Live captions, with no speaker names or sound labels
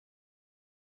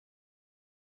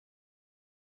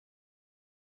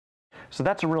So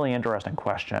that's a really interesting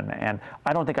question, and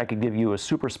I don't think I could give you a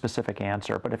super specific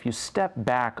answer, but if you step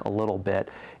back a little bit,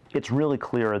 it's really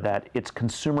clear that it's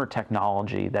consumer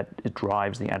technology that it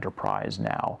drives the enterprise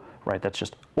now, right? That's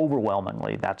just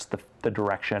overwhelmingly, that's the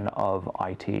direction of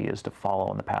IT, is to follow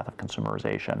in the path of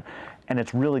consumerization. And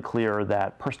it's really clear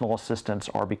that personal assistants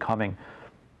are becoming,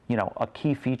 you know, a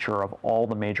key feature of all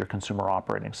the major consumer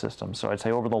operating systems. So I'd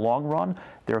say over the long run,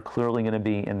 they're clearly going to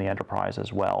be in the enterprise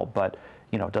as well. But,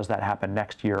 you know, does that happen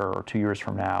next year or 2 years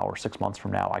from now or 6 months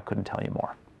from now? I couldn't tell you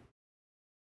more.